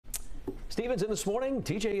Steven's in this morning.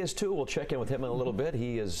 TJ is too. We'll check in with him in a little bit.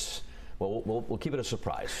 He is, well, we'll keep it a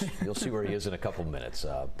surprise. You'll see where he is in a couple minutes.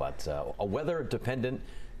 But a weather-dependent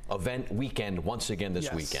event weekend once again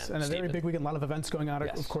this weekend. And a very big weekend, a lot of events going on,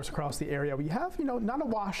 of course, across the area. We have, not a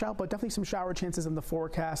washout, but definitely some shower chances in the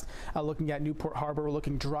forecast. Looking at Newport Harbor, we're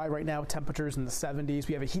looking dry right now, temperatures in the 70s.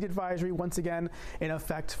 We have a heat advisory once again in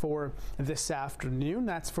effect for this afternoon.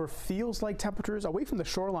 That's for feels like temperatures away from the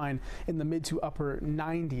shoreline in the mid to upper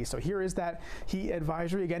 90s. So here is that heat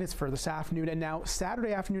advisory. Again, it's for this afternoon. And now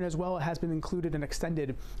Saturday afternoon as well, it has been included and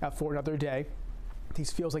extended for another day. These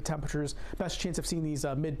feels like temperatures, best chance of seeing these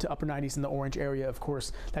mid to upper 90s in the orange area. Of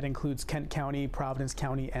course, that includes Kent County, Providence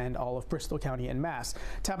County, and all of Bristol County and Mass.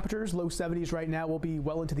 Temperatures, low 70s right now, will be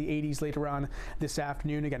well into the 80s later on this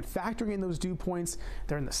afternoon. Again, factoring in those dew points,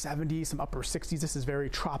 they're in the 70s, some upper 60s. This is very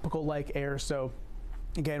tropical-like air, so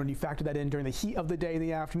again, when you factor that in during the heat of the day in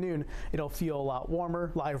the afternoon, it'll feel a lot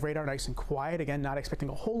warmer. Live radar nice and quiet. Again, not expecting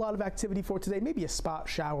a whole lot of activity for today. Maybe a spot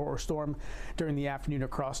shower or storm during the afternoon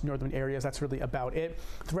across northern areas. That's really about it.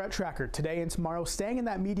 Threat tracker today and tomorrow staying in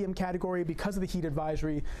that medium category because of the heat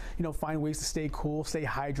advisory. Find ways to stay cool, stay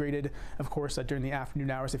hydrated, of course, during the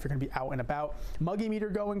afternoon hours if you're going to be out and about. Muggy meter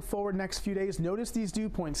going forward next few days. Notice these dew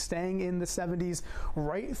points staying in the 70s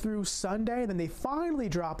right through Sunday. Then they finally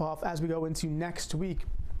drop off as we go into next week.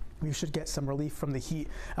 We should get some relief from the heat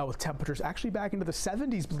with temperatures actually back into the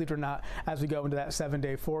 70s, believe it or not, as we go into that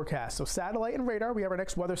 7-day forecast. So satellite and radar, we have our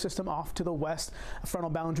next weather system off to the west, a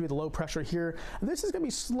frontal boundary with the low pressure here. This is going to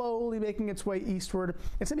be slowly making its way eastward.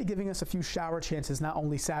 It's going to be giving us a few shower chances, not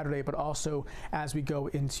only Saturday, but also as we go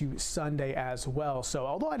into Sunday as well. So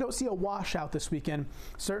although I don't see a washout this weekend,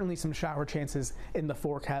 certainly some shower chances in the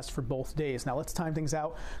forecast for both days. Now let's time things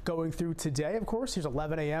out going through today. Of course, here's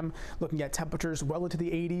 11 a.m. looking at temperatures well into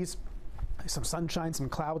the 80s. Some sunshine, some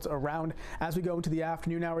clouds around as we go into the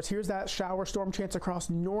afternoon hours. Here's that shower storm chance across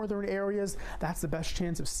northern areas. That's the best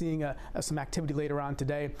chance of seeing some activity later on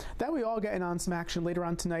today. Then we all getting on some action later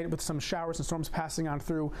on tonight with some showers and storms passing on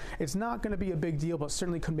through. It's not going to be a big deal, but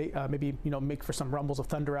certainly could make for some rumbles of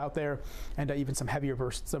thunder out there and even some heavier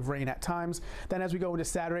bursts of rain at times. Then as we go into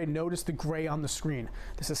Saturday, notice the gray on the screen.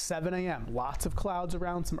 This is 7 a.m. Lots of clouds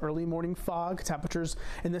around, some early morning fog. Temperatures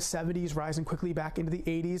in the 70s rising quickly back into the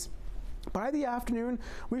 80s. By the afternoon,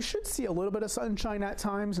 we should see a little bit of sunshine at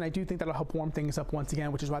times, and I do think that'll help warm things up once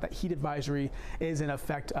again, which is why that heat advisory is in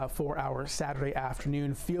effect for our Saturday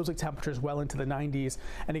afternoon. Feels like temperatures well into the 90s,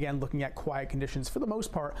 and again, looking at quiet conditions for the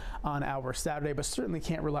most part on our Saturday, but certainly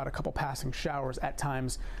can't rule out a couple passing showers at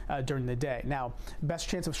times during the day. Now, best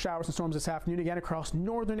chance of showers and storms this afternoon, again, across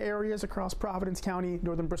northern areas, across Providence County,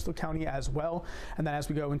 northern Bristol County as well. And then as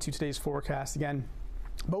we go into today's forecast, again,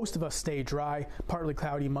 most of us stay dry, partly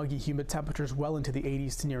cloudy, muggy, humid temperatures well into the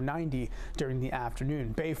 80s to near 90 during the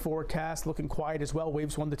afternoon. Bay forecast looking quiet as well,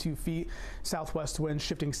 waves 1 to 2 feet, southwest winds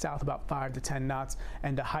shifting south about 5 to 10 knots,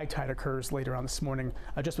 and a high tide occurs later on this morning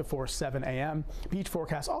just before 7 a.m. Beach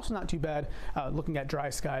forecast also not too bad, looking at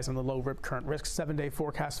dry skies and the low rip current risk. 7-day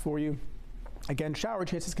forecast for you. Again, shower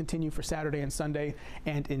chances continue for Saturday and Sunday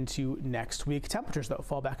and into next week. Temperatures, though,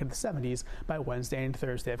 fall back into the 70s by Wednesday and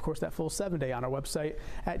Thursday. Of course, that full 7-day on our website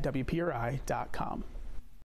at WPRI.com.